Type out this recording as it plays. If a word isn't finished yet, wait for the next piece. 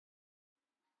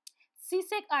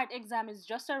Csec art exam is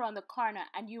just around the corner,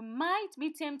 and you might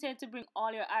be tempted to bring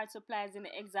all your art supplies in the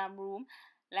exam room,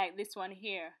 like this one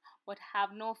here. But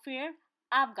have no fear,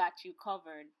 I've got you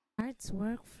covered. Arts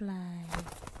Workfly.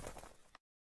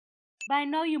 By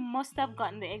now, you must have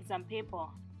gotten the exam paper.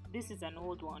 This is an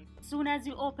old one. As soon as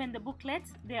you open the booklet,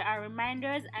 there are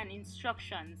reminders and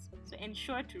instructions, so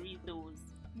ensure to read those.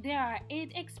 There are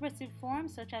 8 expressive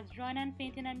forms such as drawing and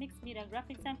painting and mixed media,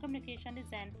 graphics and communication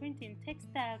design, printing,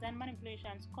 textiles and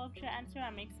manipulation, sculpture and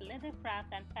ceramics, leather craft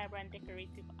and fiber and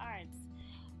decorative arts.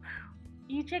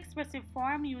 Each expressive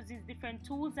form uses different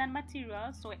tools and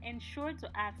materials, so ensure to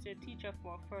ask your teacher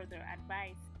for further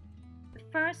advice. The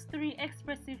first 3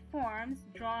 expressive forms,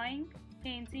 drawing,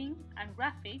 painting, and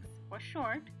graphics for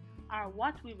short, are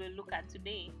what we will look at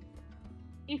today.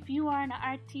 If you are an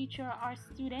art teacher or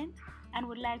student and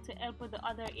would like to help with the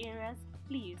other areas,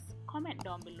 please comment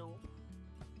down below.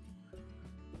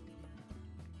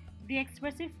 The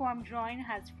expressive form drawing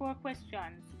has 4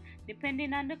 questions.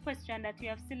 Depending on the question that you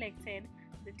have selected,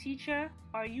 the teacher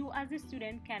or you as a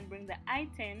student can bring the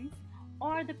items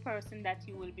or the person that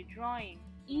you will be drawing.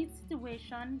 Each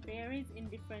situation varies in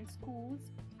different schools,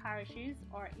 parishes,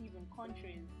 or even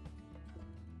countries.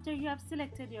 After you have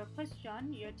selected your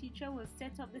question, your teacher will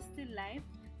set up the still life.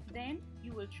 Then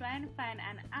you will try and find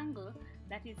an angle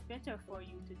that is better for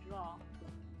you to draw.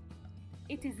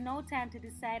 It is now time to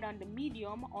decide on the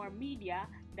medium or media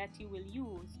that you will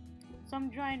use. Some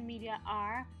drawing media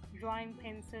are drawing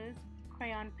pencils,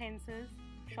 crayon pencils,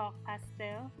 chalk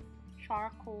pastel,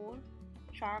 charcoal,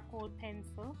 charcoal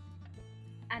pencil,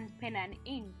 and pen and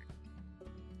ink.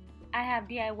 I have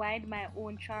DIY'd my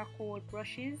own charcoal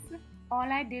brushes.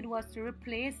 All I did was to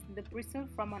replace the bristle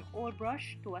from an old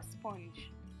brush to a sponge.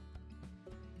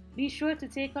 Be sure to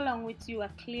take along with you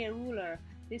a clear ruler.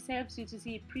 This helps you to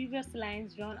see previous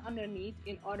lines drawn underneath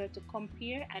in order to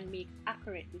compare and make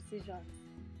accurate decisions.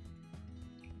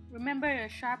 Remember your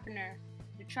sharpener.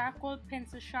 The charcoal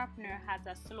pencil sharpener has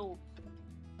a slope.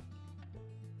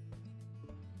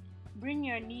 Bring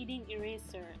your kneading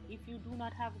eraser. If you do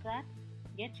not have that,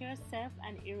 get yourself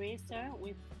an eraser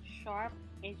with sharp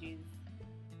edges.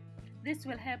 This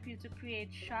will help you to create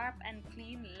sharp and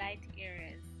clean light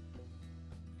areas.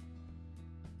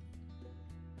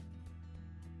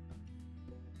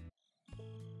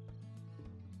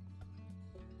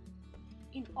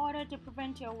 In order to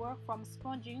prevent your work from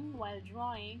sponging while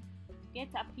drawing, get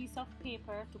a piece of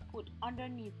paper to put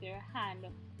underneath your hand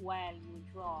while you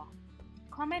draw.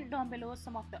 Comment down below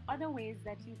some of the other ways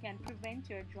that you can prevent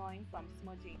your drawing from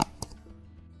smudging.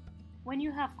 When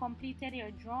you have completed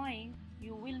your drawing,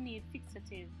 you will need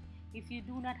fixative. If you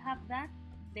do not have that,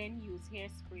 then use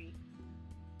hairspray.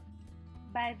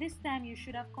 By this time, you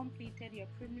should have completed your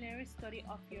preliminary study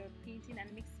of your painting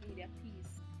and mixed media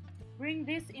piece. Bring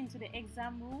this into the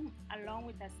exam room along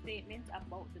with a statement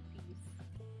about the piece.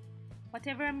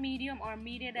 Whatever medium or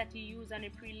media that you use on a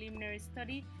preliminary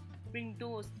study, bring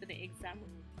those to the exam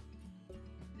room.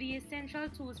 The essential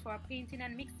tools for painting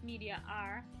and mixed media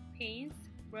are paints,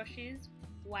 brushes,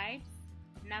 wipes,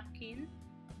 napkin,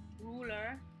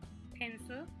 ruler,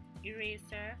 pencil,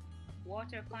 eraser,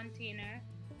 water container,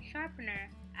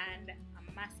 sharpener, and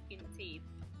a masking tape.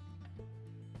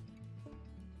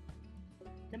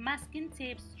 The masking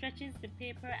tape stretches the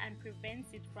paper and prevents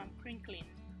it from crinkling.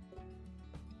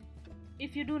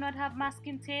 If you do not have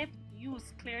masking tape,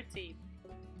 use clear tape.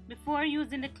 Before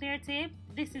using the clear tape,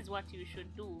 this is what you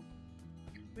should do.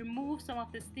 Remove some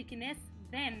of the stickiness,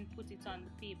 then put it on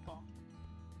the paper.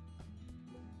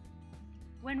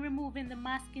 When removing the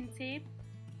masking tape,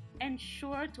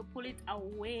 ensure to pull it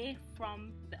away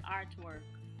from the artwork.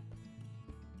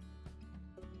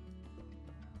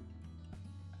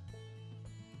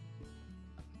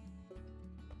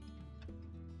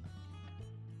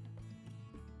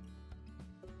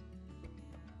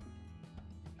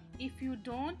 If you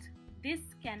don't, this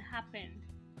can happen,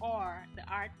 or the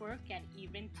artwork can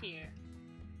even tear.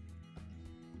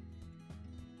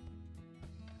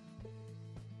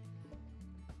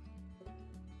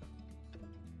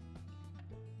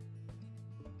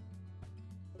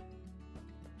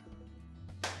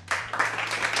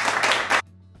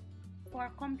 For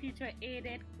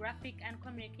computer-aided graphic and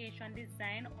communication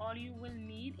design, all you will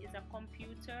need is a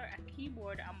computer, a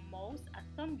keyboard, a mouse, a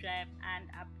thumb drive, and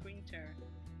a printer.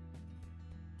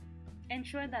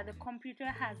 Ensure that the computer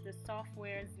has the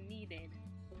softwares needed.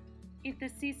 If the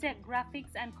Csec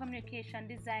graphics and communication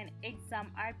design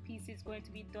exam art piece is going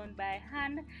to be done by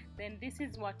hand, then this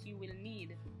is what you will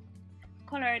need.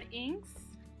 Colored inks,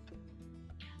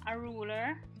 a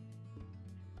ruler,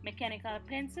 mechanical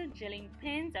pencil, gelling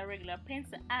pens, a regular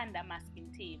pencil, and a masking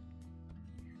tape.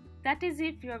 That is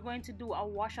if you're going to do a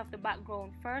wash of the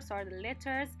background first or the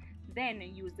letters, then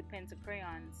use the pencil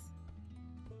crayons.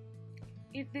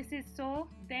 If this is so,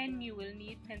 then you will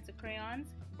need pencil crayons,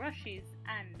 brushes,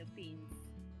 and the pins.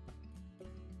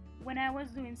 When I was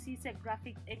doing Csec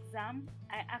graphic exam,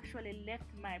 I actually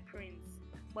left my prints,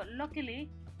 but luckily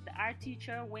the art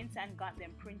teacher went and got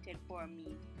them printed for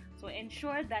me. So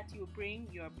ensure that you bring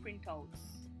your printouts.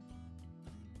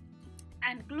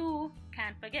 And glue,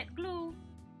 can't forget glue.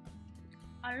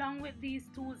 Along with these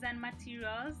tools and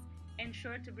materials,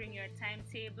 ensure to bring your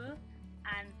timetable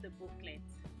and the booklet.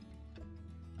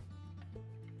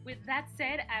 With that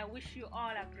said, I wish you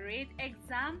all a great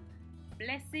exam.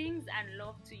 Blessings and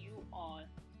love to you all.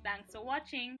 Thanks for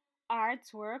watching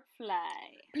Artwork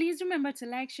Fly. Please remember to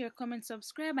like, share, comment,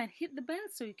 subscribe, and hit the bell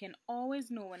so you can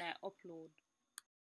always know when I upload.